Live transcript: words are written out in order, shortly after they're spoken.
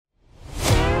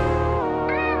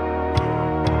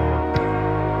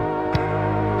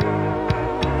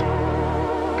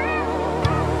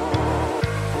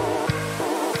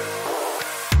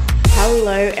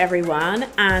Hello everyone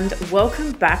and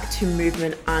welcome back to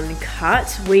Movement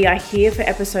Uncut. We are here for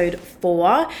episode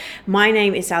 4. My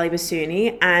name is Sally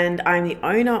Basuni and I'm the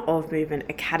owner of Movement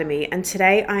Academy, and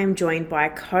today I am joined by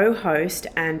co-host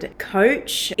and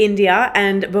coach India.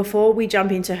 And before we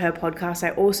jump into her podcast,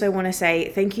 I also want to say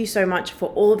thank you so much for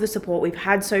all of the support we've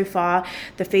had so far.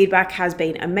 The feedback has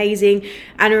been amazing,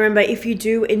 and remember, if you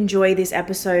do enjoy this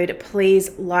episode, please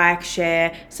like,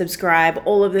 share, subscribe,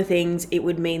 all of the things. It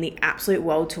would mean the absolute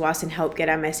world to us and help get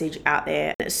our message out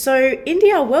there. So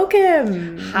India,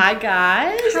 welcome. Hi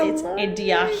guys. Hello. It's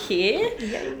India here.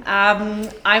 I'm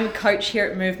a coach here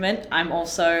at Movement. I'm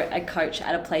also a coach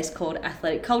at a place called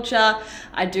Athletic Culture.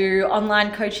 I do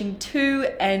online coaching too,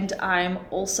 and I'm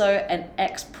also an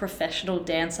ex-professional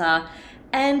dancer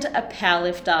and a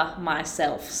powerlifter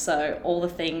myself. So all the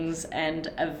things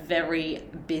and a very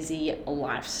busy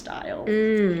lifestyle.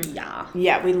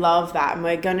 Yeah, we love that. And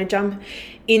we're going to jump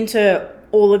into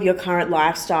all of your current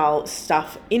lifestyle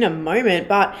stuff in a moment.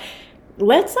 But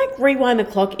let's rewind the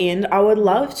clock in. I would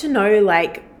love to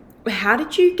know, how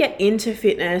did you get into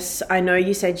fitness? I know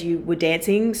you said you were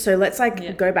dancing, so let's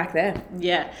go back there.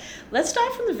 Yeah, let's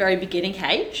start from the very beginning,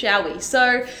 hey, shall we?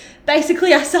 So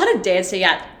basically I started dancing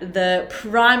at the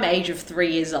prime age of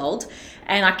 3 years old,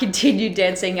 and I continued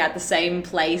dancing at the same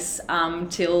place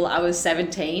till I was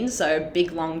 17, so a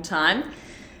big long time.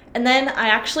 And then I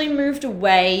actually moved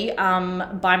away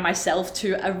by myself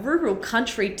to a rural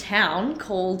country town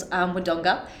called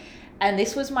Wodonga, and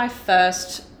this was my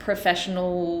first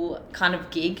professional kind of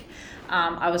gig.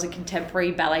 I was a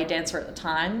contemporary ballet dancer at the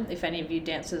time. If any of you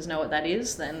dancers know what that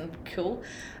is, then cool.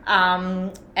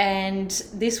 And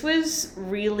this was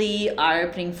really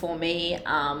eye-opening for me.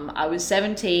 I was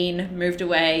 17, moved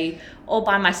away all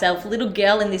by myself, little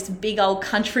girl in this big old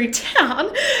country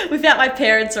town without my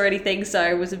parents or anything. So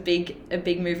it was a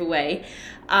big move away.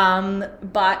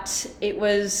 But it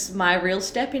was my real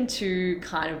step into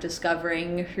kind of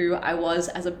discovering who I was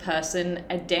as a person,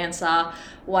 a dancer,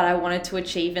 what I wanted to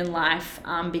achieve in life.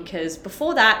 Because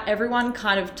before that, everyone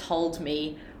kind of told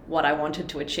me what I wanted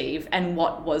to achieve and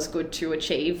what was good to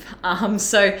achieve.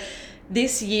 So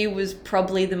this year was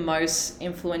probably the most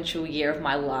influential year of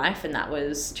my life, and that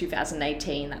was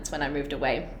 2018. That's when I moved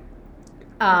away.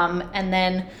 And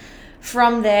then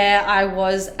from there, I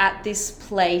was at this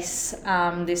place,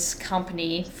 this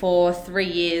company for 3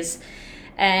 years.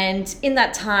 And in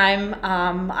that time,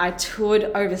 I toured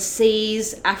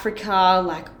overseas,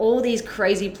 Africa, all these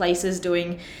crazy places,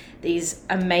 doing these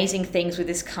amazing things with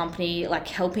this company,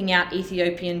 helping out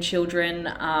Ethiopian children,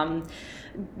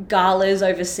 galas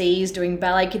overseas, doing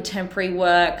ballet contemporary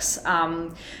works,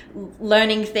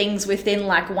 learning things within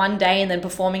one day and then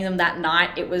performing them that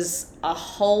night. It was a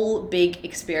whole big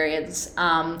experience.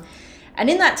 And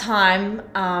in that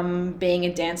time, being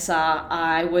a dancer,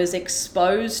 I was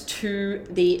exposed to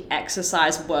the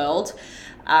exercise world,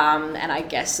 and I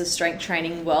guess the strength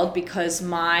training world, because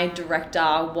my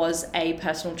director was a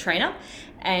personal trainer,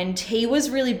 and he was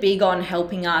really big on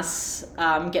helping us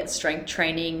get strength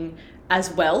training as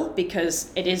well,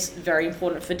 because it is very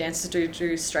important for dancers to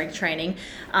do strength training.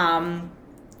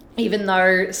 Even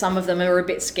though some of them are a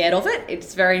bit scared of it,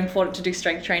 it's very important to do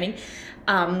strength training.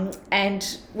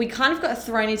 And we kind of got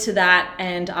thrown into that,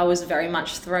 and I was very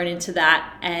much thrown into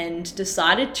that, and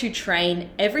decided to train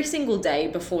every single day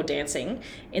before dancing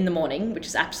in the morning, which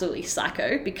is absolutely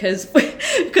psycho, because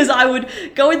I would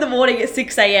go in the morning at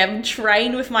 6 a.m,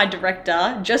 train with my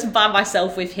director, just by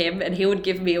myself with him, and he would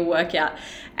give me a workout.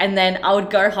 And then I would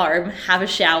go home, have a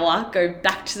shower, go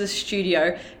back to the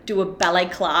studio, do a ballet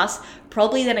class,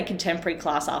 probably then a contemporary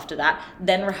class after that,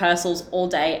 then rehearsals all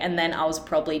day, and then I was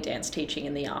probably dance teaching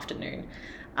in the afternoon.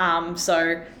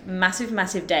 So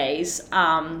massive days.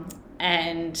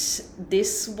 And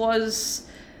this was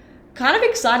kind of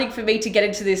exciting for me to get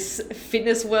into this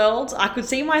fitness world. I could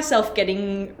see myself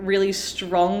getting really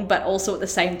strong, but also at the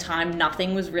same time,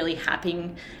 nothing was really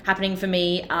happening for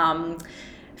me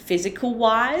physical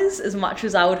wise as much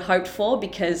as I would hoped for,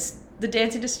 because the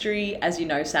dance industry, as you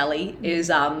know, Sally,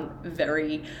 is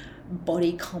very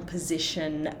body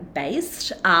composition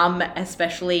based,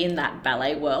 especially in that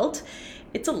ballet world.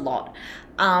 It's a lot.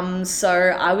 So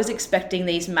I was expecting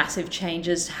these massive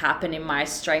changes to happen in my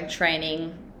strength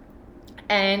training,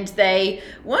 and they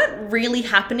weren't really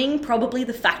happening. Probably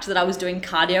the fact that I was doing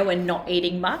cardio and not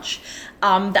eating much,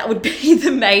 that would be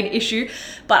the main issue.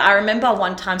 But I remember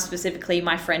one time specifically,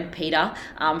 my friend Peter,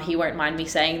 he won't mind me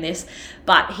saying this,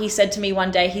 but he said to me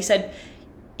one day, he said,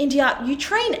 "India, you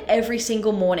train every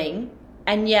single morning,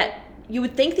 and yet you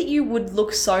would think that you would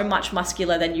look so much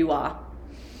muscular than you are."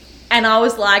 And I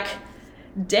was like,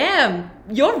 damn,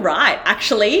 you're right,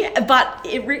 actually. But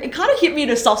it kind of hit me in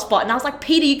a soft spot. And I was like,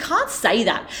 Peter, you can't say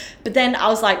that. But then I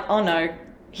was like, oh no,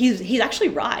 he's actually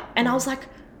right. And I was like,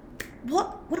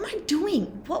 what am I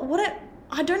doing?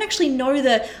 I don't actually know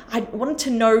I wanted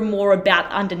to know more about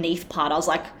underneath part. I was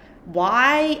like,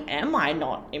 why am I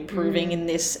not improving in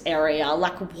this area?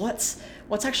 Like, what's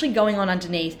actually going on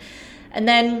underneath? And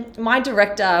then my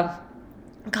director,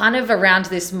 kind of around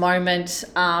this moment,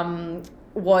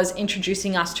 was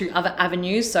introducing us to other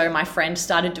avenues. So my friend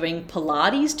started doing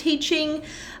Pilates teaching.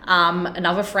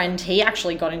 Another friend, he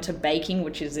actually got into baking,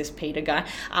 which is this Peter guy.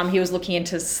 He was looking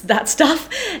into that stuff.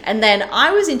 And then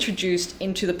I was introduced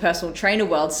into the personal trainer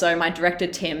world. So my director,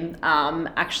 Tim,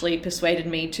 actually persuaded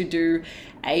me to do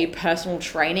a personal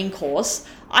training course.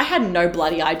 I had no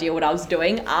bloody idea what I was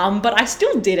doing, but I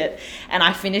still did it. And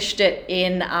I finished it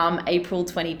in April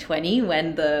 2020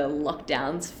 when the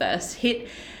lockdowns first hit.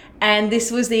 And this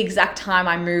was the exact time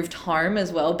I moved home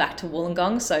as well, back to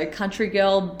Wollongong. So country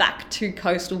girl, back to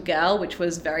coastal girl, which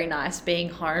was very nice being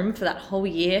home for that whole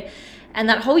year. And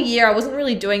that whole year, I wasn't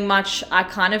really doing much. I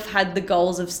kind of had the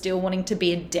goals of still wanting to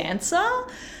be a dancer,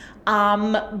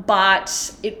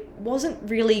 but it wasn't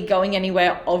really going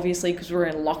anywhere, obviously, because we were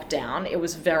in lockdown. It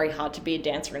was very hard to be a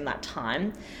dancer in that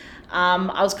time.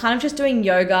 I was kind of just doing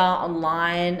yoga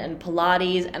online and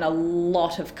Pilates and a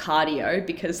lot of cardio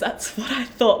because that's what I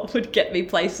thought would get me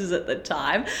places at the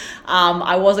time.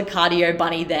 I was a cardio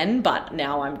bunny then, but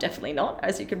now I'm definitely not,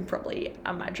 as you can probably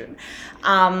imagine.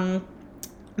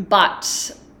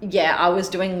 But yeah, I was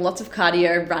doing lots of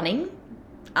cardio running.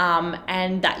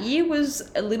 And that year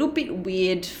was a little bit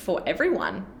weird for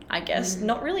everyone, I guess,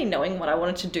 not really knowing what I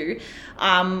wanted to do.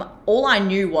 All I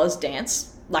knew was dance.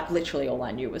 Like literally all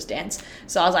I knew was dance.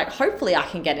 So I was like, hopefully I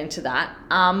can get into that.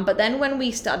 But then when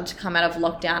we started to come out of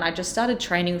lockdown, I just started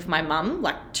training with my mum,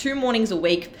 like 2 mornings a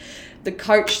week. The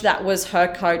coach that was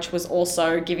her coach was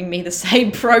also giving me the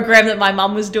same program that my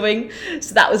mum was doing.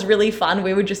 So that was really fun.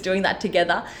 We were just doing that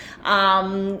together.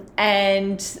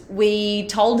 And we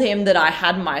told him that I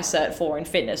had my Cert 4 in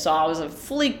fitness. So I was a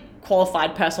fully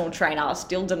qualified personal trainer. I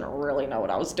still didn't really know what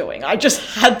I was doing. I just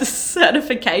had the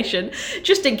certification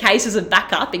just in case as a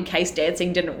backup, in case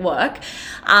dancing didn't work.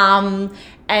 And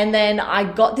then I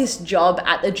got this job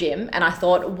at the gym and I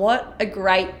thought, what a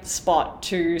great spot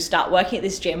to start working at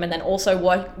this gym and then also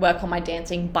work on my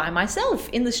dancing by myself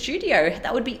in the studio.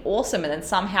 That would be awesome. And then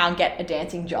somehow get a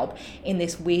dancing job in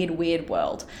this weird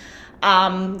world.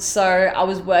 So I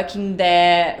was working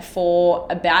there for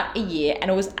about a year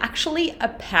and it was actually a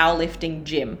powerlifting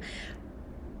gym.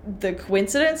 The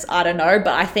coincidence, I don't know,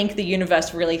 but I think the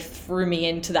universe really threw me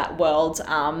into that world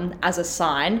as a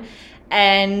sign.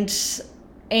 And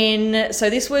so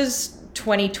this was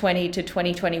 2020 to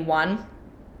 2021,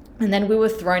 and then we were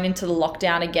thrown into the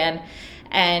lockdown again.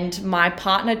 And my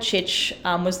partner Chich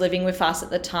was living with us at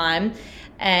the time.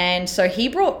 And so he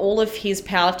brought all of his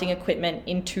powerlifting equipment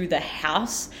into the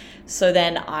house. So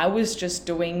then I was just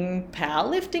doing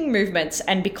powerlifting movements.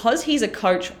 And because he's a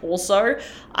coach also,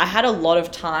 I had a lot of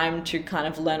time to kind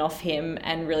of learn off him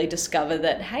and really discover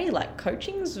that, hey, like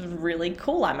coaching's really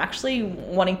cool. I'm actually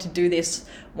wanting to do this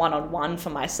one-on-one for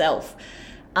myself.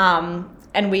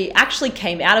 And we actually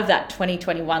came out of that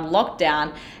 2021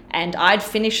 lockdown and I'd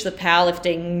finished the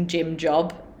powerlifting gym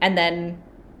job, and then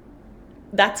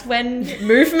that's when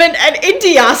Movement and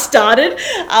India started.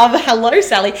 Hello,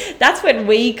 Sally. That's when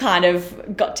we kind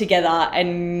of got together,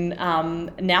 and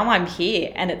now I'm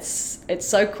here, and it's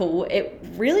so cool. It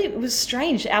was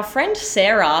strange. Our friend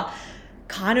Sarah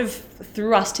kind of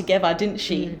threw us together, didn't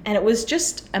she? And it was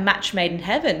just a match made in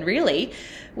heaven, really.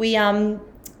 We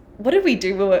what did we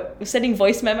do? We were sending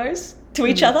voice memos to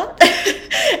each other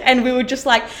and we were just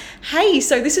like, hey,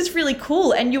 so this is really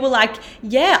cool. And you were like,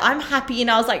 yeah, I'm happy. And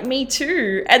I was like, me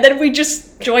too. And then we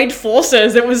just joined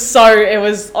forces. It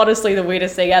was honestly the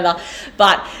weirdest thing ever.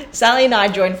 But Sally and I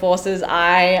joined forces.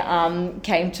 I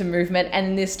came to Movement,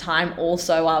 and this time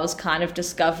also I was kind of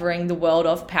discovering the world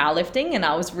of powerlifting and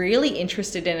I was really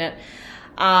interested in it.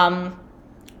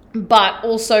 But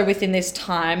also within this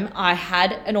time, I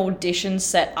had an audition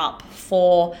set up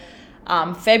for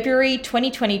February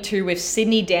 2022 with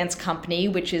Sydney Dance Company,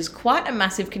 which is quite a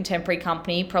massive contemporary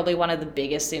company, probably one of the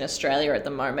biggest in Australia at the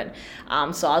moment.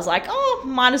 So I was like,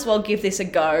 might as well give this a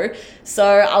go. So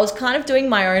I was kind of doing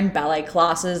my own ballet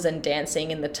classes and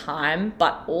dancing in the time,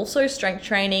 but also strength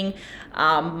training.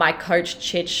 My coach,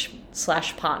 Chich,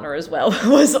 / partner as well,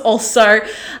 was also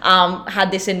had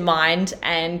this in mind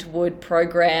and would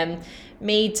program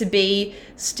me to be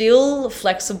still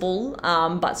flexible,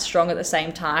 but strong at the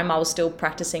same time. I was still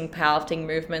practicing powerlifting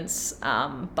movements,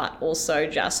 but also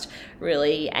just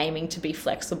really aiming to be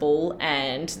flexible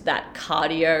and that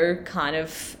cardio kind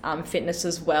of fitness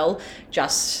as well,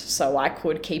 just so I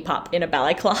could keep up in a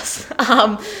ballet class.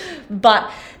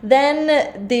 But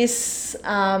then this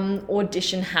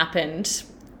audition happened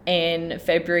in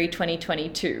February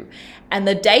 2022. And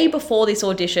the day before this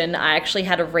audition, I actually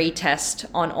had a retest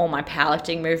on all my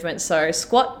powerlifting movements. So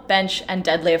squat, bench, and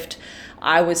deadlift.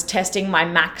 I was testing my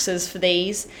maxes for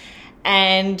these.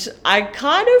 And I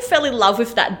kind of fell in love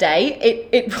with that day.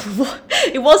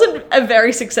 It wasn't a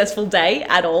very successful day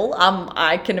at all.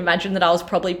 I can imagine that I was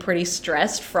probably pretty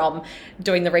stressed from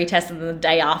doing the retest and the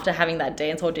day after having that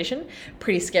dance audition.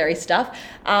 Pretty scary stuff.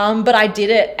 But I did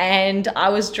it, and I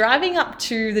was driving up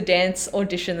to the dance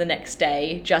audition the next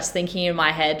day, just thinking in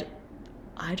my head,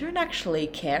 I don't actually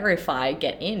care if I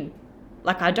get in.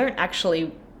 Like, I don't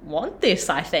actually want this,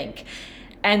 I think.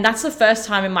 And that's the first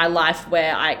time in my life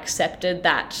where I accepted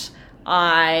that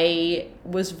I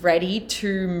was ready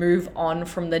to move on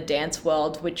from the dance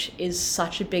world, which is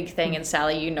such a big thing. And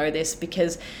Sally, you know this,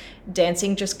 because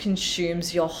dancing just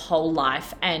consumes your whole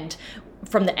life. And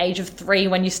from the age of 3,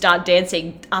 when you start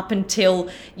dancing up until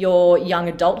your young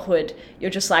adulthood,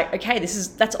 you're just like, okay,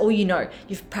 that's all you know.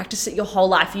 You've practiced it your whole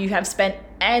life. You have spent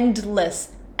endless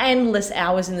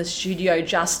hours in the studio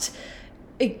just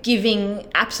giving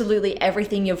absolutely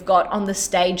everything you've got on the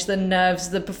stage, the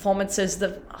nerves, the performances,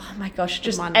 oh my gosh,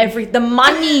 just the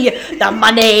money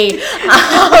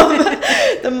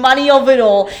of it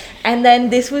all. And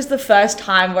then this was the first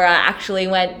time where I actually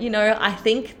went, I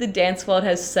think the dance world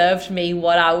has served me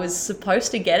what I was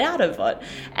supposed to get out of it.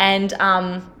 And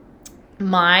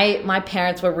my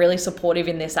parents were really supportive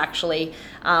in this, actually.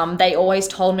 They always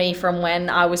told me from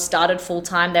when I was started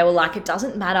full-time, they were like, it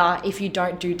doesn't matter if you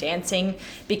don't do dancing,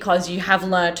 because you have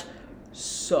learnt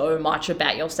so much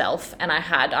about yourself. And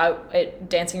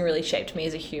dancing really shaped me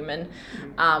as a human,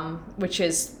 which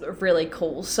is really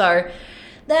cool. So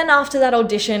then after that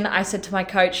audition, I said to my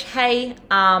coach, hey,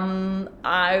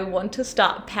 I want to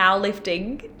start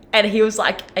powerlifting. And he was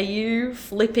like, are you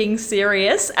flipping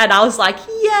serious? And I was like,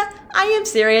 yeah, I am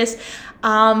serious.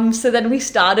 So then we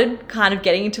started kind of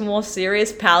getting into more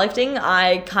serious powerlifting.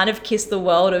 I kind of kissed the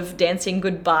world of dancing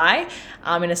goodbye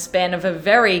in a span of a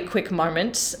very quick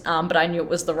moment, but I knew it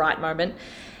was the right moment.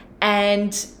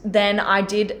 And then I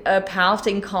did a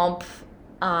powerlifting comp,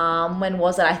 when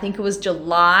was it? I think it was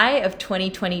July of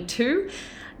 2022.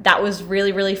 That was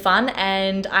really, really fun,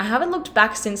 and I haven't looked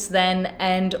back since then.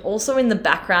 And also in the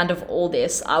background of all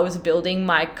this, I was building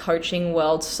my coaching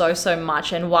world so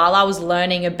much. And while I was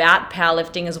learning about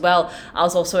powerlifting as well, I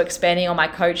was also expanding on my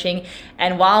coaching.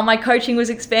 And while my coaching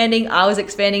was expanding, I was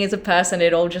expanding as a person.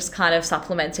 It all just kind of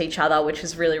supplements each other, which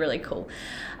is really, really cool.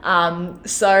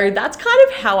 So that's kind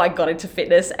of how I got into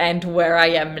fitness and where I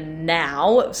am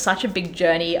now. Such a big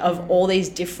journey of all these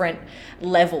different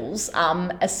levels,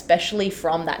 especially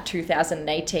from that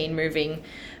 2018 moving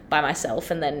by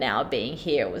myself and then now being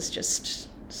here. It was just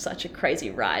such a crazy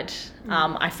ride.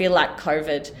 I feel like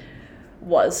COVID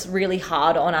was really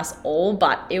hard on us all,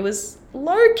 but it was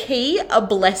low-key a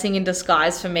blessing in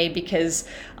disguise for me, because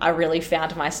I really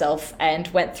found myself and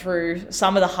went through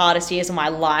some of the hardest years of my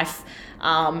life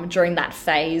during that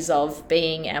phase of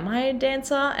being, am I a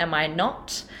dancer? Am I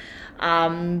not?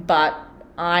 But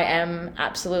I am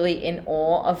absolutely in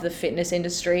awe of the fitness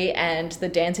industry, and the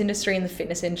dance industry and the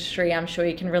fitness industry, I'm sure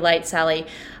you can relate, Sally,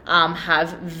 have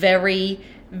very,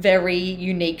 very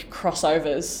unique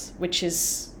crossovers, which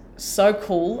is so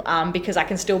cool, because I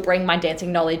can still bring my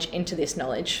dancing knowledge into this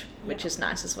knowledge, which is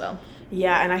nice as well.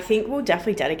 Yeah, and I think we'll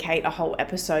definitely dedicate a whole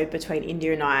episode between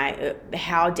India and I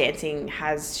how dancing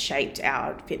has shaped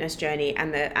our fitness journey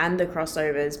and the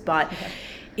crossovers. But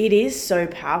it is so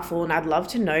powerful, and I'd love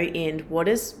to know, what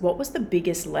was the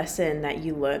biggest lesson that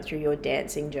you learned through your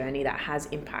dancing journey that has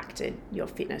impacted your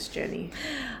fitness journey?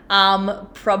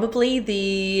 Probably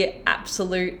the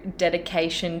absolute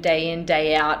dedication, day in,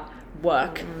 day out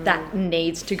work that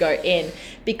needs to go in,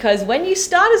 because when you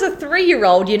start as a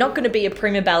 3-year-old, you're not going to be a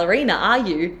prima ballerina, are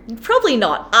you? Probably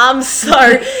not.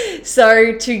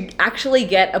 So to actually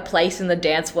get a place in the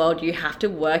dance world, you have to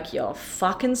work your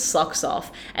fucking socks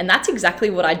off, and that's exactly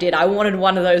what I did. I wanted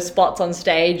one of those spots on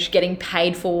stage, getting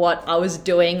paid for what I was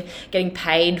doing, getting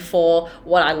paid for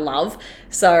what I love.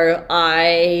 So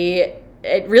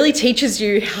it really teaches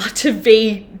you how to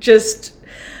be just,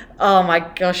 oh my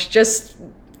gosh, just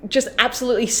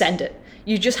absolutely send it.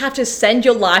 You just have to send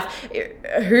your life.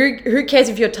 Who cares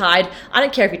if you're tired? I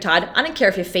don't care if you're tired. I don't care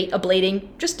if your feet are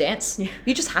bleeding. Just dance. Yeah.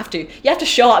 You just have to. You have to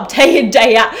show up day in,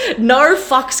 day out. No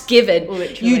fucks given.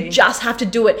 Literally. You just have to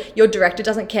do it. Your director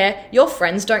doesn't care. Your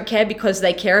friends don't care because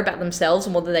they care about themselves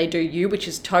more than they do you, which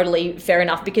is totally fair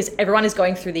enough because everyone is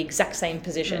going through the exact same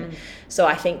position. So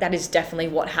I think that is definitely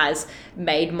what has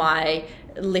made my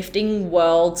lifting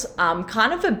world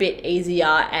kind of a bit easier,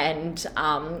 and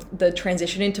the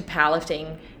transition into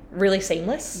powerlifting really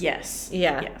seamless. Yes.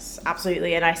 Yeah. Yes,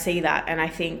 absolutely. And I see that, and I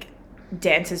think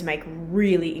dancers make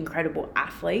really incredible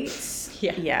athletes.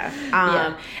 Yeah.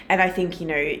 And I think,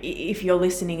 if you're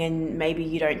listening and maybe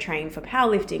you don't train for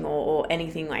powerlifting or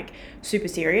anything like super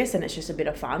serious and it's just a bit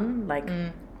of fun, like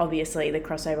obviously the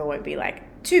crossover won't be like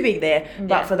too big there.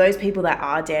 But for those people that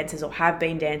are dancers or have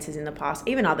been dancers in the past,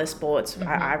 even other sports, we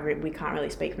can't really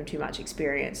speak from too much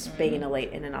experience being an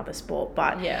elite in another sport.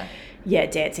 But yeah,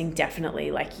 dancing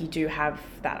definitely, like, you do have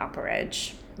that upper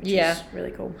edge, which is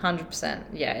really cool. 100%.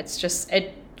 Yeah, it's just,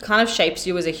 it kind of shapes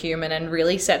you as a human and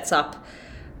really sets up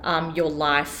your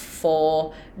life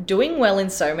for doing well in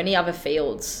so many other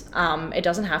fields. It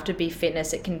doesn't have to be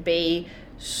fitness. It can be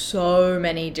so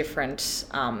many different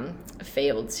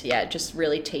fields. Yeah, it just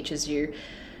really teaches you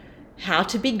how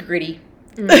to be gritty.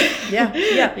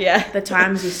 Yeah. The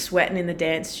times you're sweating in the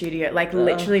dance studio, like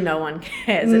literally no one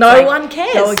cares. It's no one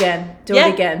cares. Go again. Do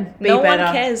it again. Be no better.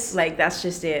 one cares. Like, that's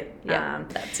just it. Yeah,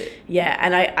 that's it. Yeah,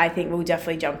 and I think we'll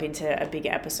definitely jump into a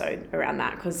bigger episode around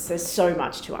that because there's so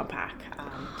much to unpack.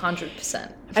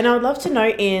 100%. And I would love to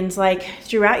know, Ian, like,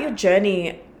 throughout your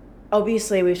journey,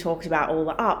 obviously we've talked about all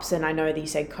the ups, and I know that you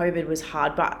said COVID was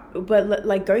hard, but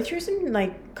like, go through some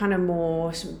like kind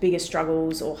of some bigger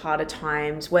struggles or harder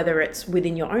times, whether it's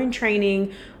within your own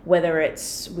training, whether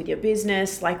it's with your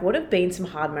business. Like, what have been some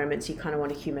hard moments you kind of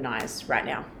want to humanize right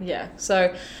now? Yeah.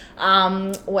 So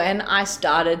when I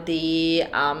started the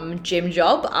gym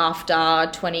job after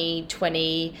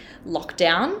 2020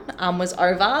 lockdown was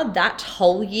over, that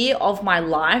whole year of my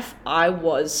life, I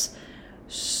was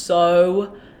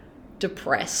so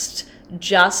depressed,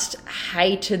 just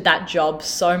hated that job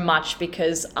so much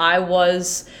because I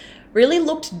was really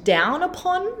looked down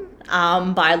upon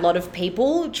by a lot of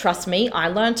people. Trust me, I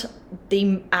learnt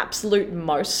the absolute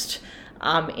most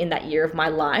in that year of my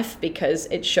life because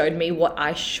it showed me what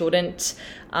I shouldn't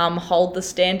hold the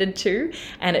standard to,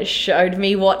 and it showed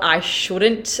me what I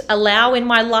shouldn't allow in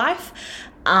my life.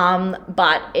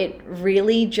 But it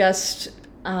really just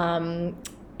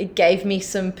it gave me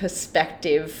some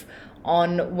perspective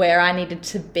on where I needed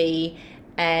to be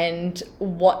and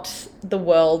what the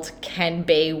world can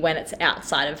be when it's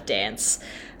outside of dance.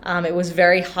 It was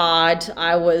very hard.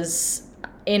 I was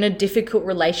in a difficult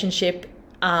relationship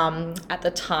at the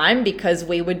time because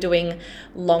we were doing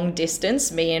long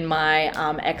distance, me and my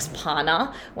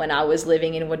ex-partner, when I was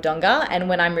living in Wodonga. And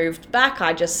when I moved back,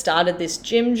 I just started this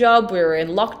gym job. We were in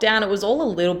lockdown. It was all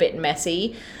a little bit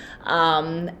messy.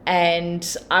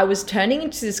 And I was turning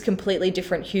into this completely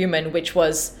different human, which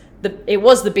was it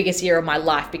was the biggest year of my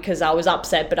life because I was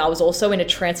upset, but I was also in a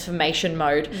transformation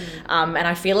mode. And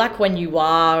I feel like when you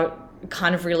are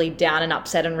kind of really down and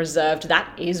upset and reserved, that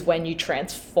is when you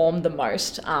transform the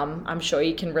most. I'm sure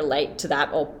you can relate to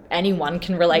that, or anyone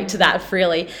can relate to that,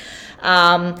 really.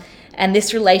 And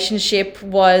this relationship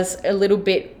was a little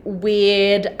bit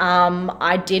weird.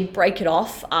 I did break it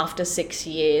off after 6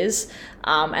 years.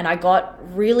 And I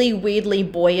got really weirdly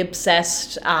boy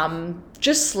obsessed,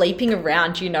 just sleeping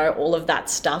around, all of that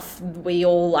stuff. We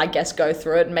all, I guess, go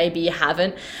through it. Maybe you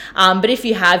haven't. But if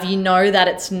you have, you know that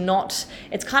it's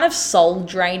kind of soul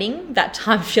draining, that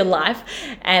time of your life.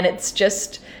 And it's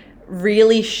just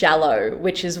really shallow,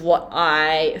 which is what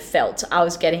I felt. I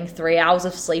was getting 3 hours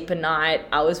of sleep a night.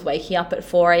 I was waking up at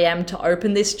 4 a.m. to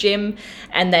open this gym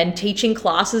and then teaching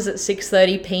classes at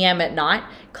 6:30 p.m. at night,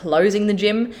 closing the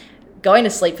gym, going to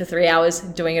sleep for 3 hours,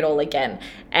 doing it all again.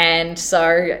 And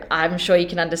so I'm sure you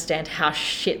can understand how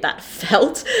shit that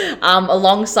felt,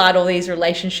 alongside all these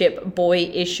relationship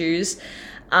boy issues.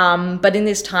 But in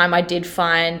this time, I did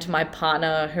find my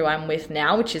partner who I'm with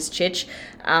now, which is Chich.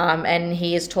 And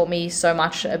he has taught me so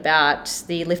much about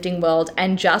the lifting world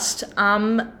and just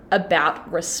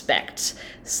about respect,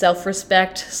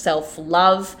 self-respect,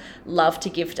 self-love, love to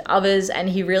give to others. And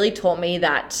he really taught me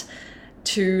that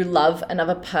to love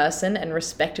another person and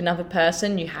respect another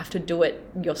person, you have to do it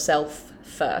yourself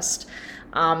first.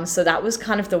 So that was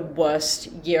kind of the worst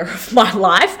year of my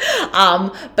life.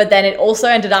 But then it also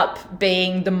ended up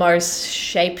being the most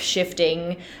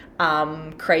shape-shifting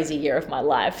crazy year of my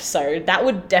life. So that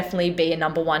would definitely be a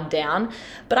number one down.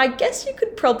 But I guess you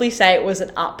could probably say it was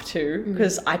an up too,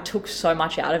 because I took so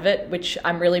much out of it, which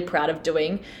I'm really proud of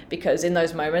doing, because in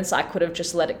those moments I could have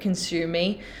just let it consume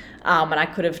me, and I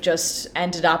could have just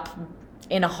ended up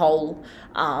in a hole.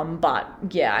 But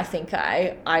yeah, I think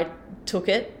I took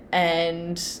it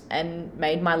and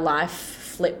made my life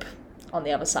flip on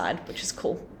the other side, which is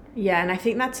cool. Yeah, and I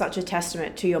think that's such a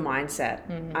testament to your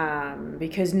mindset,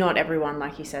 because not everyone,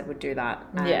 like you said, would do that.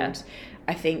 And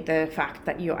I think the fact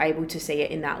that you're able to see it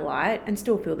in that light and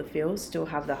still feel the feels, still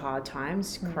have the hard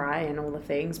times, cry and all the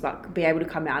things, but be able to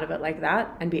come out of it like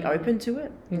that and be open to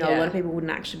it. You know, a lot of people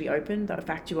wouldn't actually be open. The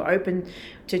fact you were open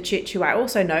to Chich, who I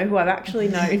also know, who I've actually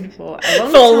known for a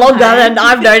long time. Longer than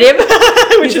I've known him,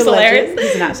 which is hilarious.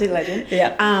 He's an absolute legend.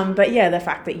 Yeah. But yeah, the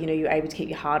fact that, you know, you're able to keep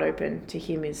your heart open to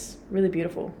him is really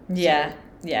beautiful. Yeah.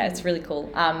 Yeah, it's really cool.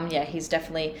 Yeah, he's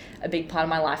definitely a big part of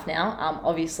my life now,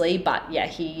 obviously. But yeah,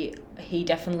 he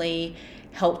definitely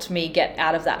helped me get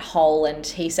out of that hole, and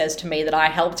he says to me that I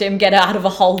helped him get out of a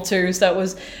hole too. So it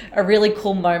was a really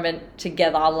cool moment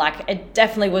together. Like, it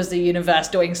definitely was the universe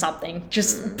doing something,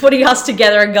 just putting us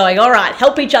together and going, all right,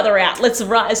 help each other out. Let's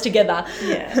rise together.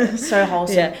 Yeah, so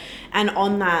wholesome. Yeah. And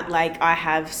on that, like, I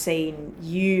have seen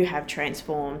you have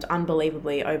transformed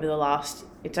unbelievably over the last,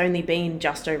 it's only been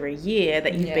just over a year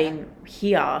that you've been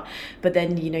here, but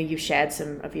then, you know, you've shared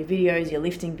some of your videos, your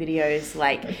lifting videos,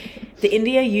 like the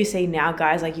India you see now,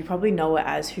 guys, like, you probably know her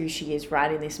as who she is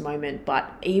right in this moment, but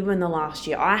even the last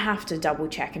year, I have to double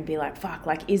check and be like, fuck,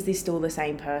 like, is this still the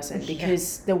same person?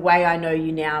 Because the way I know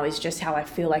you now is just how I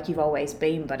feel like you've always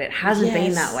been, but it hasn't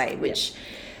been that way, which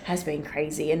has been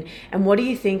crazy. And what do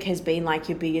you think has been like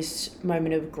your biggest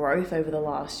moment of growth over the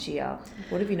last year?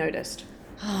 What have you noticed?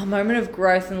 Oh, moment of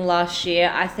growth in the last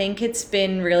year. I think it's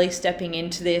been really stepping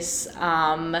into this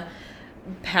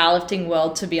powerlifting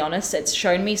world, to be honest. It's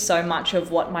shown me so much of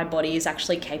what my body is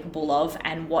actually capable of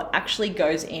and what actually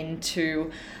goes into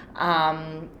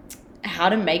how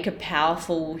to make a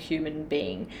powerful human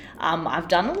being. I've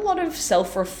done a lot of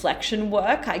self-reflection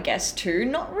work, I guess, too,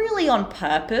 not really on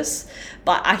purpose,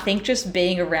 but I think just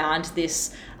being around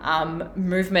this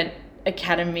movement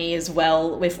academy as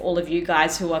well with all of you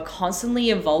guys who are constantly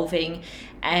evolving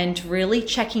and really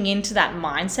checking into that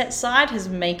mindset side has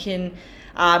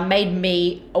made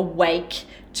me awake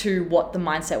to what the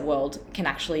mindset world can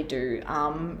actually do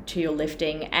to your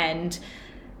lifting and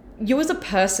you as a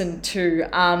person too.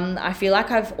 I feel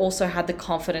like I've also had the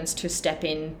confidence to step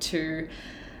into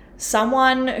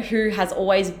someone who has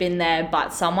always been there,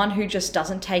 but someone who just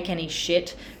doesn't take any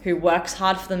shit, who works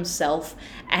hard for themselves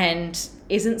and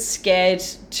isn't scared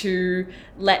to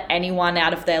let anyone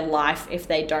out of their life if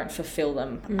they don't fulfill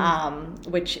them,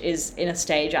 which is in a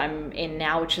stage I'm in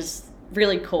now, which is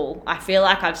really cool. I feel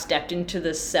like I've stepped into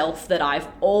the self that I've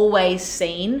always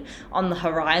seen on the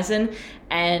horizon.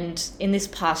 And in this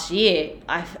past year,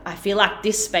 I feel like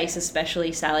this space,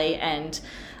 especially Sally, and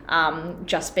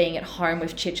just being at home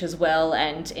with Chich as well,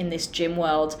 and in this gym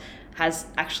world has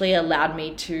actually allowed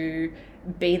me to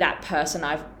be that person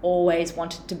I've always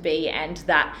wanted to be, and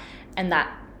that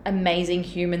amazing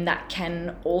human that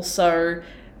can also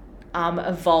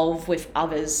evolve with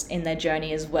others in their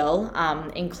journey as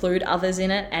well, include others in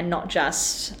it and not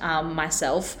just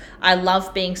myself. I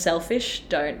love being selfish,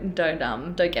 don't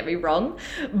get me wrong,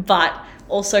 but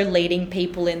also leading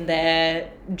people in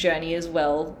their journey as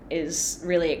well is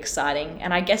really exciting.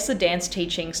 And I guess the dance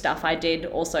teaching stuff I did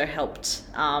also helped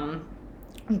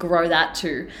grow that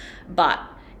too. But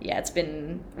yeah, it's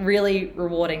been really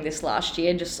rewarding this last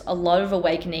year. Just a lot of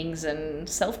awakenings and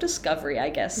self-discovery, I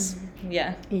guess.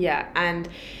 Yeah. Yeah, and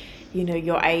you know,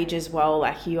 your age as well,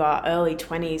 like you are early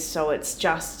 20s, so it's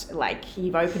just like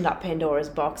you've opened up Pandora's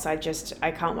box. I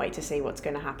can't wait to see what's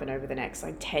going to happen over the next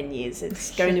like 10 years.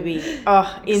 It's going to be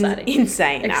insane.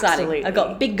 Exciting. Absolutely. I've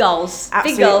got big goals.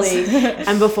 Absolutely. Big goals.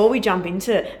 And before we jump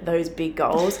into those big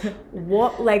goals,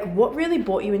 what really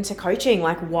brought you into coaching?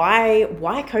 Like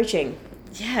why coaching?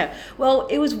 Yeah, well,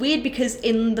 it was weird because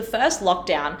in the first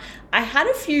lockdown, I had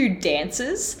a few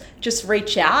dancers just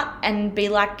reach out and be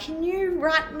like, can you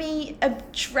write me a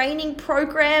training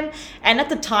program? And at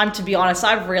the time, to be honest,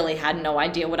 I really had no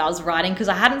idea what I was writing because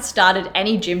I hadn't started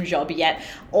any gym job yet.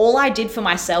 All I did for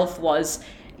myself was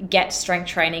get strength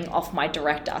training off my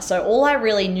director. So all I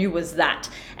really knew was that.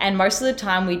 And most of the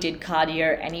time we did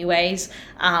cardio anyways.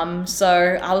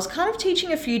 So I was kind of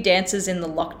teaching a few dancers in the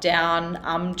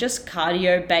lockdown, just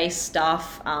cardio based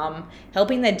stuff,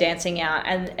 helping their dancing out.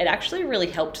 And it actually really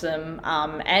helped them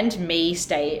and me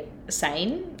stay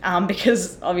sane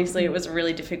because obviously it was a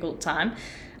really difficult time.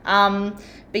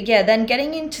 But yeah, then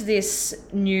getting into this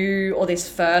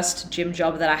first gym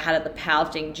job that I had at the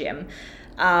powerlifting gym,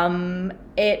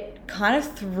 it kind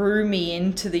of threw me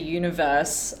into the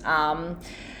universe.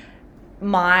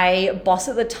 My boss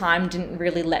at the time didn't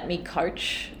really let me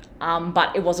coach.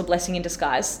 But it was a blessing in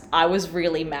disguise. I was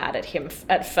really mad at him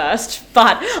at first,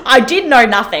 but I did know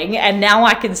nothing, and now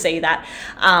I can see that.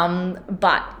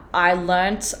 But I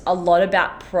learnt a lot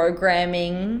about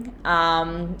programming,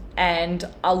 and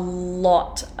a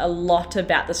lot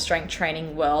about the strength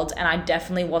training world, and I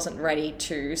definitely wasn't ready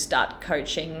to start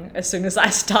coaching as soon as I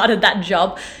started that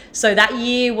job. So that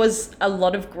year was a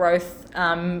lot of growth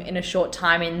in a short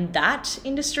time in that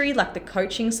industry, like the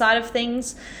coaching side of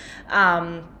things.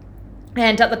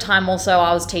 And at the time also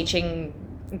I was teaching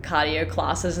cardio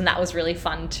classes, and that was really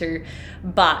fun too.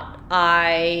 But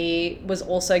I was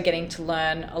also getting to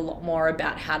learn a lot more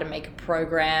about how to make a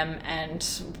program and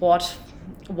what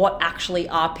actually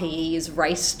RPE is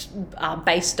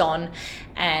based on,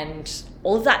 and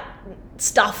all of that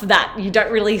stuff that you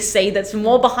don't really see, that's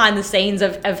more behind the scenes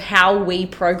of how we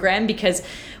program. Because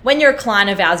when you're a client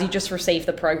of ours, you just receive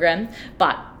the program,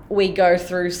 but we go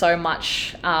through so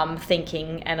much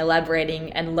thinking and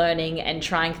elaborating and learning and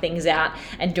trying things out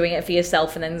and doing it for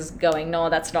yourself, and then going, no,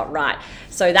 that's not right.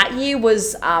 So that year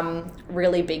was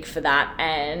really big for that.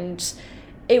 And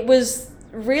it was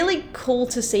really cool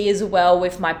to see as well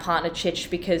with my partner Chich,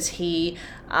 because he,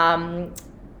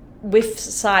 with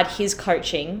side his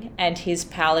coaching and his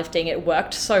powerlifting, it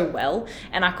worked so well.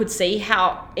 And I could see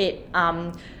how it...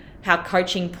 how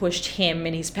coaching pushed him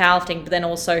in his powerlifting, but then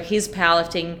also his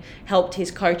powerlifting helped his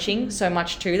coaching so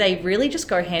much too. They really just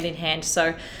go hand in hand.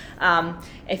 So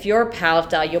if you're a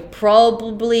powerlifter, you're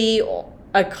probably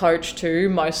a coach too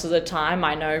most of the time.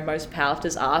 I know most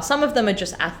powerlifters are. Some of them are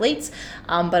just athletes,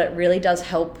 but it really does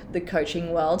help the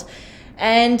coaching world.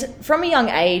 And from a young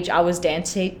age, I was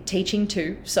dance teaching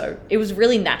too. So it was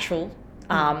really natural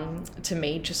to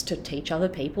me just to teach other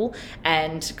people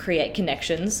and create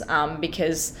connections,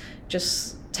 because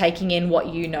just taking in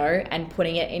what you know and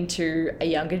putting it into a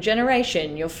younger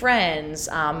generation, your friends,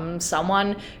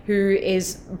 someone who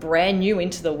is brand new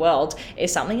into the world,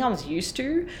 is something I was used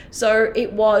to. So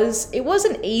it was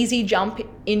an easy jump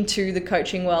into the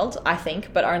coaching world, I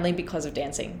think, but only because of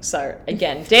dancing. So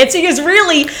again, dancing has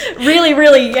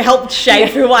really helped shape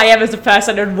who I am as a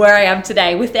person and where I am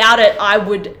today. Without it, I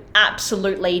would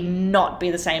absolutely not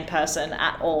be the same person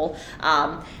at all.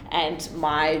 And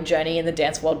my journey in the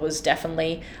dance world was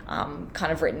definitely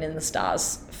kind of written in the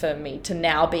stars for me to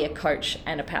now be a coach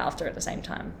and a powerlifter at the same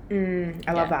time.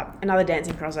 I love that. Another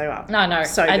dancing crossover. No.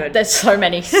 So good. There's so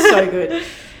many. So good.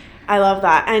 I love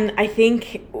that. And I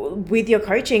think with your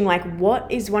coaching, like, what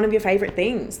is one of your favorite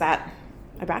things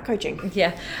about coaching?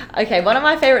 Yeah. Okay. One of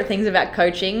my favorite things about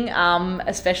coaching,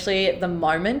 especially at the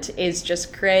moment, is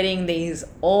just creating these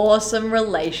awesome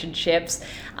relationships.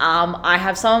 I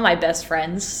have some of my best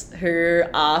friends who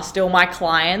are still my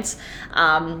clients,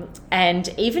 and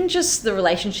even just the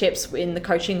relationships in the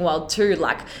coaching world too.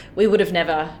 Like, we would have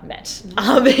never met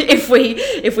if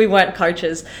we weren't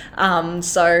coaches.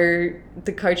 So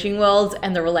the coaching world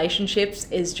and the relationships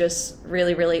is just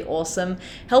really awesome.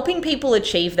 Helping people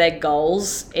achieve their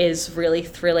goals is really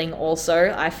thrilling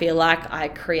also. I feel like I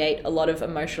create a lot of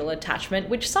emotional attachment,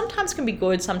 which sometimes can be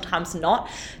good, sometimes not,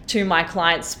 to my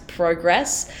clients'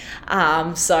 progress.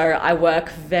 So I work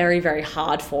very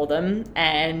hard for them,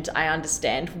 and I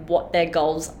understand what their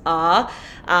goals are.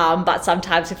 But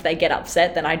sometimes if they get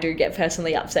upset, then I do get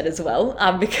personally upset as well,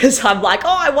 because I'm like,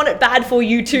 oh, I want it bad for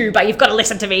you too, but you've got to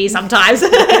listen to me sometimes.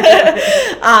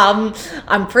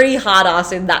 I'm pretty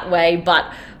hard-ass in that way,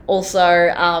 but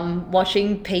also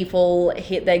watching people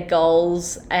hit their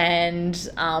goals and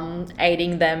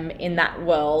aiding them in that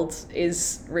world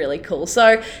is really cool.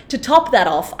 So to top that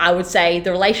off, I would say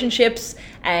the relationships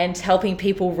and helping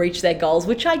people reach their goals,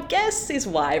 which I guess is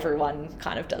why everyone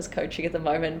kind of does coaching at the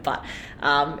moment, but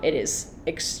it is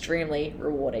extremely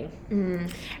rewarding.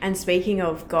 And speaking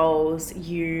of goals,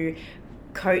 you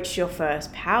coached your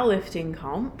first powerlifting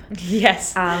comp.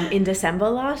 Yes. In December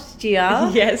last year.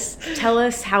 Yes. Tell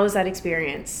us, how was that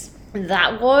experience?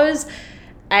 That was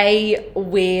a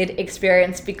weird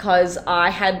experience because I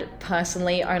had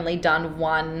personally only done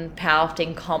one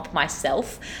powerlifting comp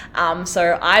myself.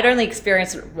 So I'd only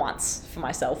experienced it once for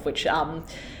myself, which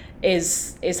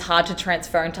is hard to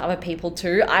transfer into other people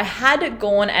too. I had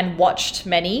gone and watched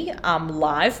many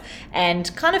live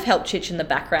and kind of helped Chich in the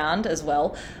background as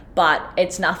well, but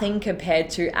it's nothing compared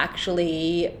to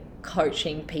actually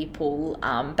coaching people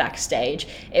backstage.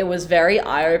 It was very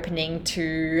eye-opening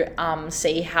to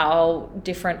see how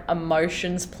different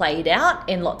emotions played out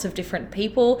in lots of different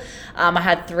people. I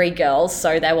had 3 girls,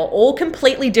 so they were all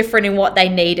completely different in what they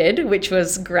needed, which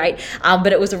was great.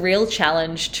 But it was a real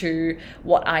challenge to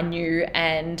what I knew,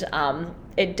 and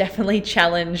it definitely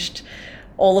challenged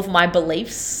all of my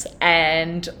beliefs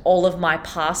and all of my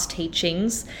past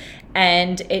teachings.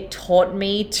 And it taught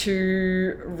me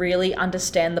to really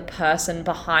understand the person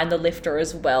behind the lifter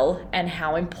as well, and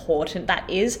how important that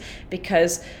is,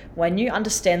 because when you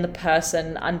understand the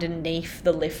person underneath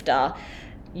the lifter,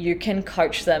 you can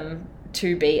coach them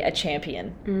to be a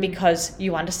champion, because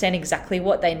you understand exactly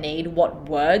what they need, what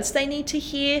words they need to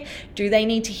hear. Do they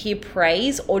need to hear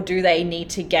praise, or do they need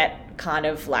to get kind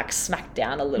of like smacked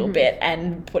down a little bit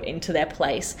and put into their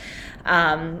place?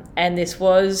 And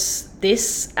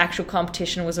this actual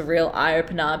competition was a real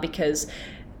eye-opener, because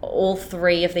all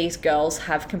 3 of these girls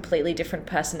have completely different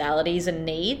personalities and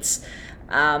needs.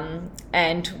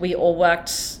 And we all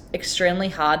worked extremely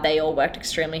hard. They all worked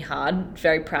extremely hard.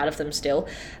 Very proud of them still.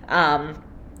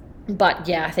 But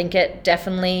yeah, I think it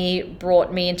definitely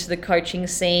brought me into the coaching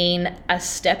scene a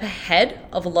step ahead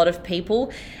of a lot of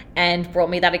people, and brought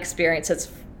me that experience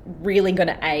that's really going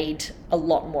to aid a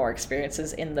lot more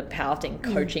experiences in the powerlifting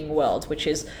coaching world, which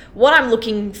is what I'm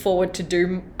looking forward to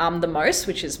do the most,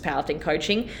 which is powerlifting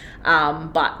coaching.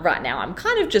 But right now I'm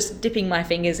kind of just dipping my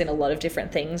fingers in a lot of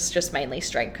different things, just mainly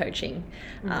strength coaching,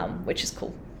 which is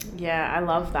cool. Yeah, I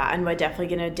love that. And we're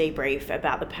definitely going to debrief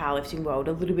about the powerlifting world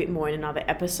a little bit more in another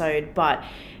episode. But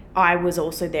I was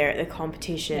also there at the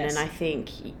competition, and I think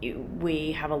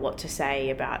we have a lot to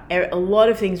say about a lot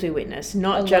of things we witnessed,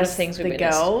 not just the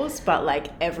girls, but like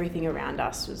everything around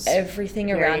us was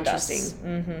very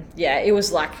interesting. Yeah, it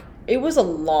was a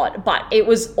lot, but it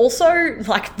was also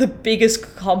like the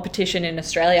biggest competition in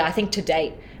Australia, I think, to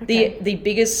date. The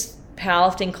biggest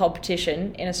powerlifting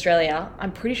competition in Australia,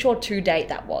 I'm pretty sure to date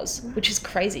that was, which is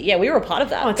crazy. Yeah, we were a part of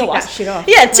that. Oh, tick that shit off.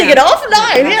 Yeah, tick it off.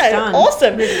 No, yeah,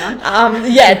 awesome.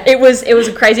 Yeah, it was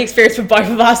a crazy experience for both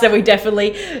of us, and we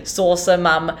definitely saw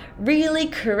some really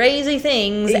crazy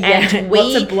things. And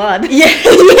lots of blood.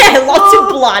 Yeah, lots of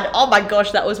blood. Oh my gosh,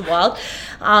 that was wild.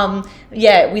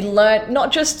 We learned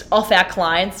not just off our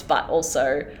clients, but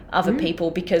also other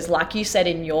people, because like you said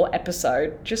in your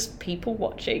episode, just people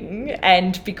watching.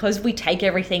 And because we take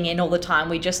everything in all the time,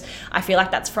 I feel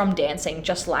like that's from dancing,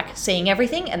 just like seeing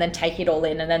everything and then take it all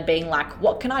in and then being like,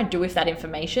 what can I do with that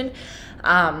information?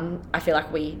 I feel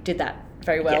like we did that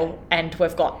very well, and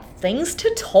we've got things to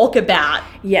talk about.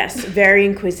 Yes, very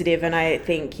inquisitive, and I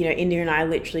think, India and I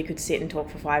literally could sit and talk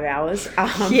for 5 hours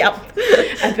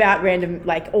about random,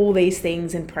 like, all these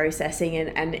things and processing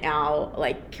and our,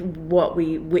 like, what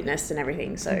we witnessed and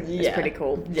everything, so it's pretty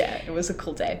cool. Yeah, it was a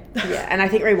cool day. And I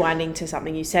think rewinding to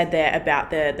something you said there about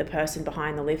the person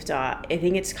behind the lifter, I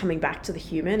think it's coming back to the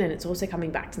human, and it's also coming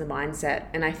back to the mindset,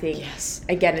 and I think,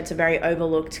 again, it's a very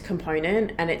overlooked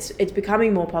component, and it's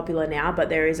becoming more popular now, but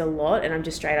there is a lot, and I'm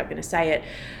just straight up going to say it,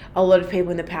 a lot of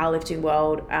people in the powerlifting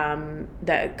world,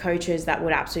 that coaches that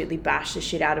would absolutely bash the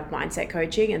shit out of mindset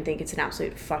coaching and think it's an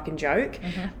absolute fucking joke.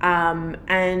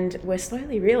 And we're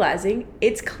slowly realizing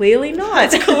it's clearly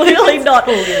not. It's clearly not.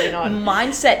 Clearly not.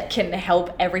 Mindset can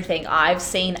help everything. I've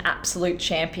seen absolute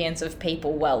champions of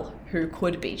people, who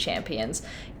could be champions,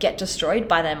 get destroyed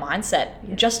by their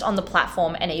mindset just on the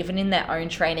platform and even in their own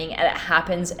training. And it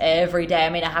happens every day. I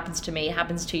mean, it happens to me, it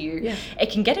happens to you.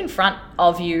 It can get in front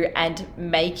of you and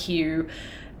make you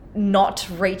not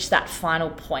reach that final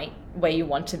point where you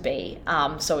want to be.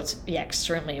 So it's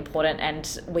extremely important,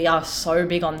 and we are so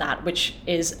big on that, which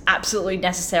is absolutely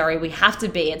necessary. We have to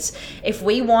be. It's if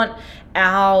we want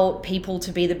our people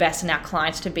to be the best and our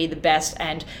clients to be the best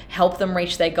and help them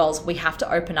reach their goals, we have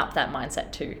to open up that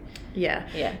mindset too. Yeah,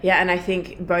 and I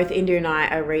think both India and I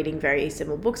are reading very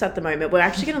similar books at the moment. We're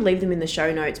actually going to leave them in the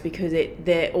show notes, because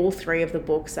they're all 3 of the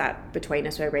books that between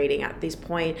us we're reading at this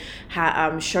point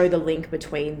show the link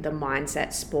between the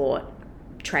mindset, sport,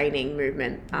 training,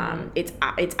 movement. It's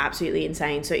absolutely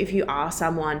insane. So if you are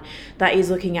someone that is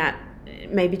looking at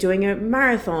maybe doing a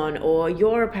marathon, or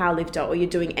you're a powerlifter, or you're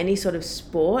doing any sort of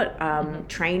sport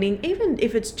training, even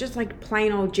if it's just like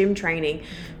plain old gym training,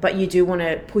 but you do want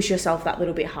to push yourself that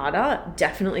little bit harder,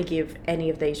 definitely give any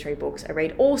of these 3 books a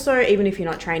read. Also, even if you're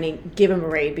not training, give them a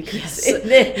read, because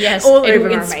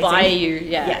it'll inspire you.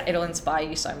 It'll inspire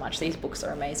you so much. These books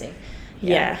are amazing.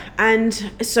 Yeah.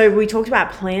 And so we talked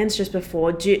about plans just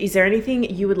before. Is there anything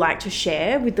you would like to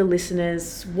share with the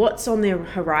listeners? What's on the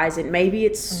horizon? Maybe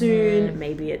it's soon,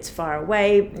 maybe it's far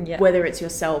away, whether it's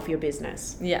yourself, your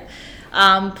business.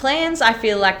 Plans, I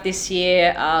feel like this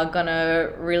year are gonna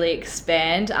really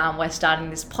expand. We're starting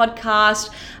this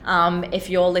podcast. If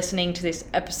you're listening to this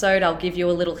episode, I'll give you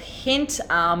a little hint.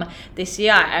 This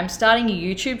year I am starting a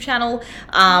YouTube channel,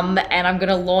 and I'm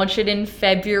gonna launch it in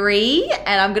February,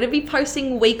 and I'm gonna be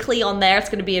posting weekly on there. It's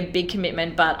gonna be a big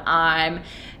commitment, but I'm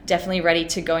definitely ready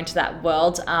to go into that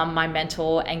world. My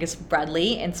mentor, Angus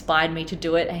Bradley, inspired me to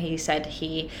do it, and he said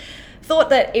he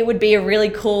thought that it would be a really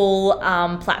cool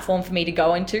platform for me to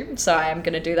go into, so I am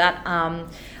going to do that.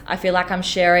 I feel like I'm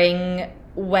sharing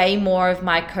way more of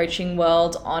my coaching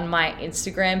world on my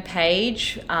Instagram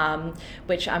page,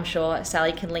 which I'm sure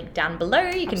Sally can link down below.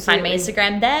 You can find my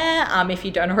Instagram there if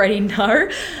you don't already know.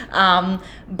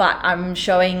 But I'm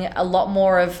showing a lot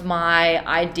more of my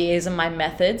ideas and my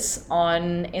methods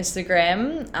on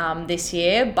Instagram this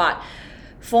year. But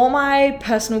for my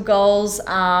personal goals,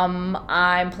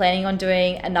 I'm planning on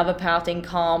doing another powerlifting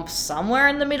comp somewhere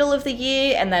in the middle of the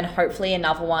year, and then hopefully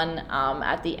another one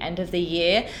at the end of the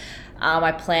year.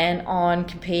 I plan on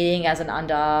competing as an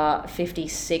under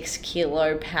 56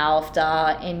 kilo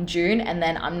powerlifter in June, and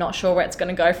then I'm not sure where it's going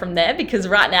to go from there, because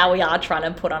right now we are trying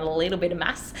to put on a little bit of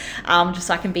mass, just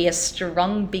so I can be a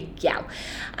strong big gal.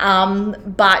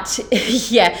 But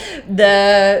yeah,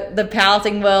 the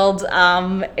powerlifting world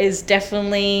is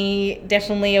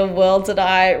definitely a world that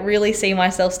I really see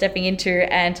myself stepping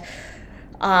into, and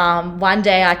one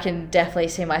day I can definitely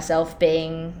see myself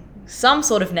being some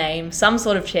sort of name, some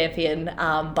sort of champion,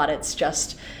 but it's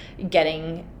just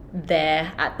getting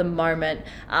there at the moment.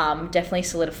 Definitely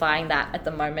solidifying that at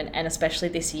the moment, and especially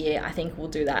this year, I think will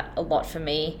do that a lot for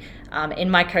me in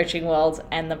my coaching world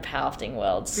and the powerlifting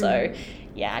world. So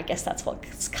yeah, I guess that's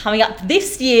what's coming up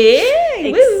this year.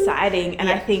 Exciting. And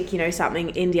yeah. I think,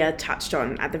 something India touched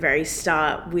on at the very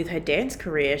start with her dance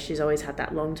career, she's always had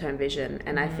that long-term vision.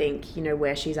 And I think,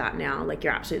 where she's at now, like,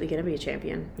 you're absolutely going to be a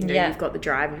champion. You've got the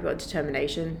drive, you've got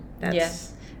determination.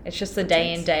 It's just the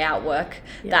day in, day out work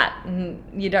that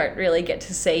you don't really get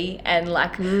to see, and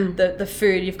like the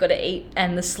food you've got to eat,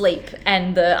 and the sleep,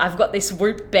 and I've got this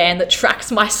Whoop band that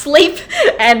tracks my sleep,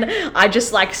 and I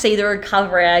just like see the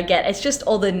recovery I get. It's just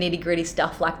all the nitty gritty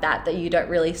stuff like that you don't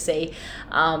really see,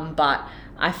 but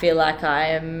I feel like I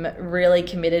am really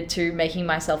committed to making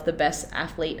myself the best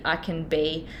athlete I can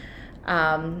be.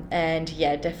 And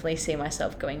yeah, definitely see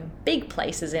myself going big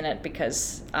places in it,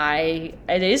 because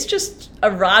it is just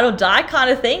a ride or die kind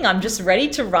of thing. I'm just ready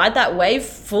to ride that wave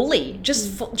fully,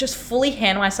 just fully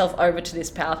hand myself over to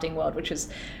this powerlifting world, which is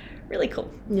really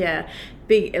cool. Yeah,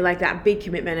 big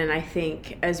commitment. And I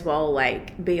think as well,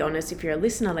 like, be honest. If you're a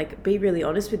listener, like, be really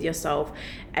honest with yourself.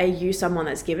 Are you someone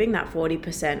that's giving that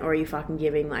 40%, or are you fucking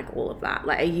giving like all of that?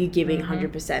 Like, are you giving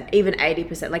 100%, even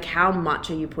 80%? Like, how much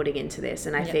are you putting into this?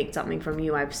 And I think something from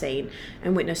you I've seen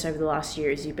and witnessed over the last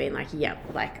year is you've been like,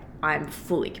 like, I'm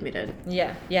fully committed.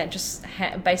 Yeah, just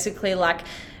basically like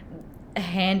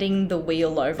handing the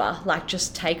wheel over, like,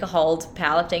 just take a hold.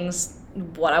 Powerlifting's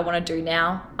what I want to do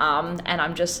now, and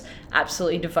I'm just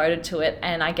absolutely devoted to it.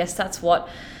 And I guess that's what,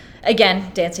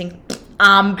 again, dancing,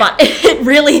 but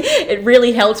it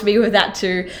really helped me with that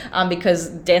too, because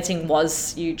dancing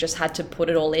was, you just had to put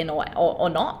it all in or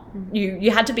not.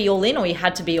 You had to be all in, or you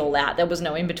had to be all out. There was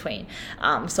no in between.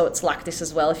 So it's like this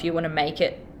as well. If you want to make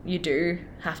it, you do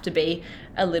have to be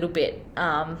a little bit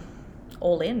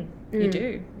all in. You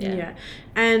do. Yeah.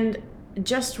 And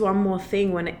just one more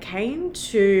thing, when it came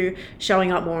to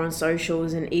showing up more on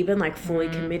socials and even like fully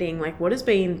committing, like, what has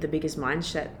been the biggest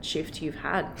mindset shift you've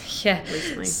had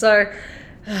recently? So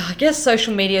I guess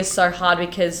social media is so hard,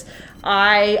 because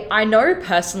I know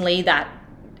personally that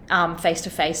face to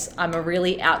face I'm a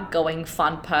really outgoing,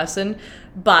 fun person,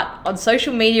 but on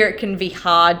social media it can be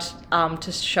hard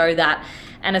to show that,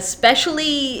 and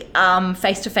especially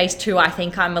face to face too. I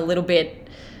think I'm a little bit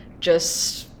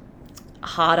just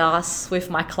hard ass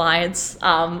with my clients.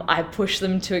 I push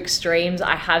them to extremes.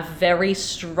 I have very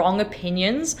strong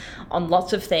opinions on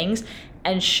lots of things,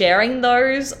 and sharing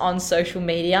those on social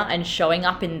media and showing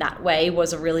up in that way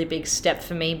was a really big step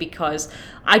for me, because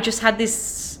I just had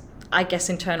this, I guess,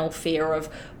 internal fear of,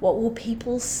 what will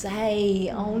people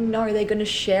say? Oh no, they're going to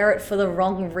share it for the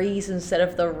wrong reasons instead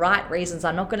of the right reasons.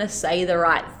 I'm not going to say the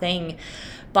right thing.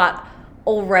 But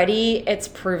already it's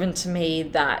proven to me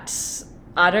that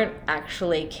I don't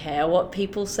actually care what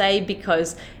people say,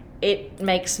 because it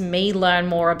makes me learn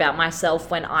more about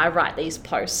myself when I write these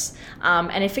posts.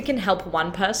 And if it can help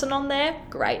one person on there,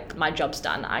 great, my job's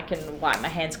done. I can wipe my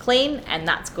hands clean, and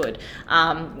that's good.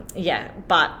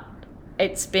 But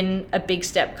it's been a big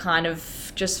step, kind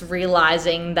of just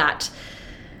realizing that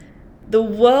the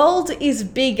world is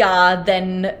bigger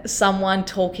than someone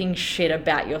talking shit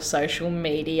about your social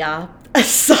media.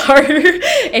 So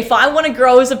if I want to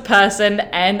grow as a person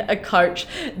and a coach,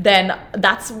 then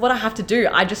that's what I have to do.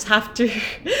 I just have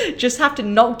to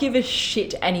not give a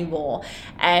shit anymore.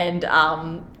 And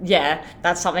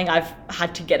that's something I've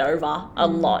had to get over a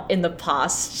lot in the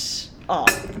past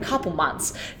couple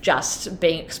months, just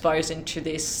being exposed into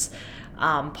this,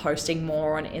 posting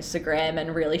more on Instagram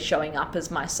and really showing up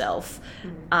as myself.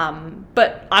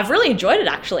 But I've really enjoyed it,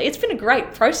 actually. It's been a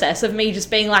great process of me just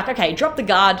being like, okay, drop the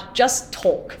guard, just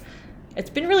talk. It's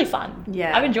been really fun.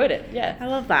 Yeah. I've enjoyed it. Yeah. I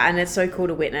love that. And it's so cool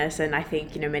to witness. And I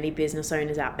think, many business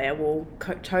owners out there will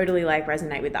totally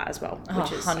resonate with that as well,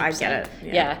 which is, 100%. I get it.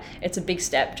 Yeah. It's a big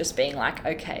step, just being like,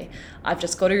 okay, I've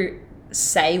just got to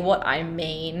say what I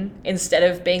mean instead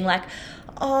of being like,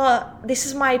 oh, this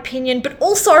is my opinion, but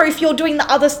also if you're doing the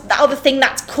other thing,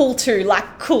 that's cool too,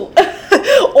 cool.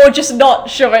 Or just not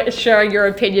sharing your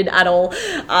opinion at all.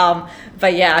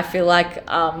 But yeah, I feel like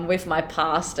with my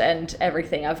past and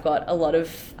everything, I've got a lot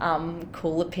of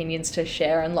cool opinions to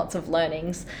share and lots of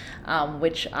learnings,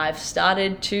 which I've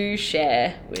started to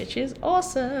share, which is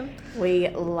awesome. We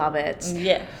love it.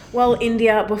 Yeah. Well,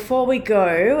 India, before we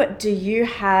go, do you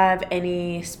have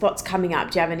any spots coming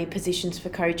up? Do you have any positions for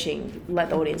coaching? Let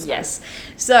the audience know. Yes.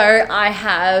 So I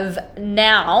have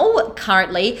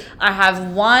currently, I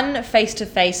have one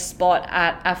face-to-face spot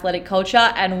at Athletic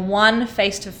Culture and one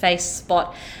face-to-face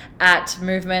spot at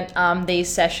Movement. These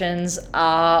sessions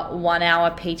are 1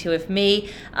 hour PT with me.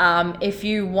 If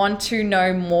you want to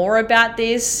know more about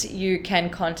this, you can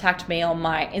contact me on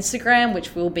my Instagram,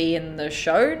 which will be in the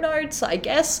show notes, I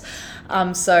guess.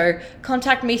 So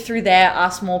contact me through there,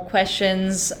 ask more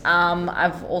questions.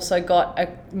 I've also got a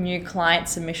new client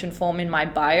submission form in my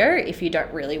bio. If you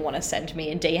don't really want to send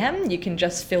me a DM, you can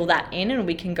just fill that in and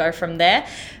we can go from there.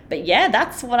 But yeah,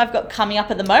 that's what I've got coming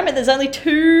up at the moment. There's only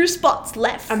 2 spots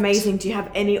left. Amazing. Do you have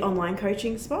any online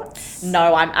coaching spots?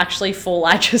 No, I'm actually full.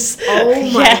 Oh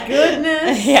my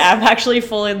goodness. Yeah, I'm actually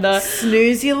full in the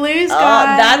snooze you lose,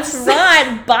 guys. That's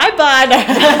right. Bye-bye.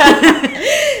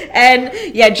 And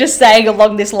yeah, just saying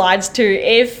along these lines too,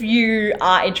 if you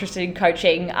are interested in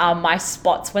coaching, my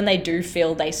spots, when they do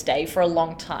fill, they stay for a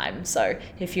long time. So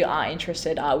if you are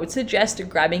interested, I would suggest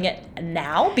grabbing it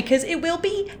now because it will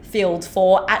be filled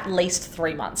for at least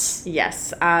 3 months.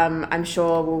 Yes. I'm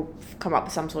sure we'll come up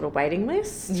with some sort of waiting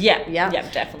list. Yeah,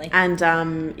 definitely. And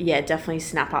definitely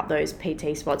snap up those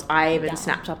PT spots. I even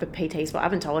snapped up a PT spot. I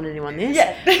haven't told anyone this.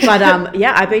 Yeah. But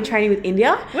I've been training with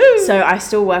India. Woo. So I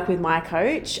still work with my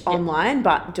coach online,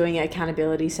 but doing an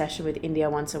accountability session with India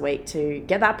once a week to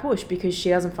get that push because she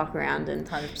doesn't fuck around and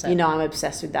 100%. I'm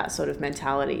obsessed with that sort of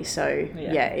mentality. So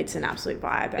it's an absolute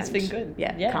vibe. It's been good.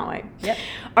 Yeah, can't wait. Yep.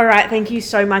 All right, thank you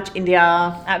so much, India.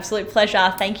 Absolute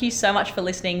pleasure. Thank you so much for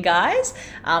listening, guys.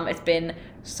 It's been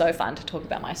so fun to talk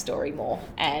about my story more,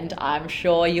 and I'm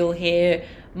sure you'll hear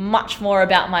much more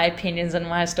about my opinions and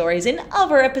my stories in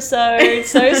other episodes,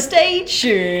 so stay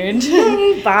tuned.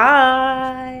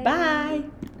 Bye. Bye.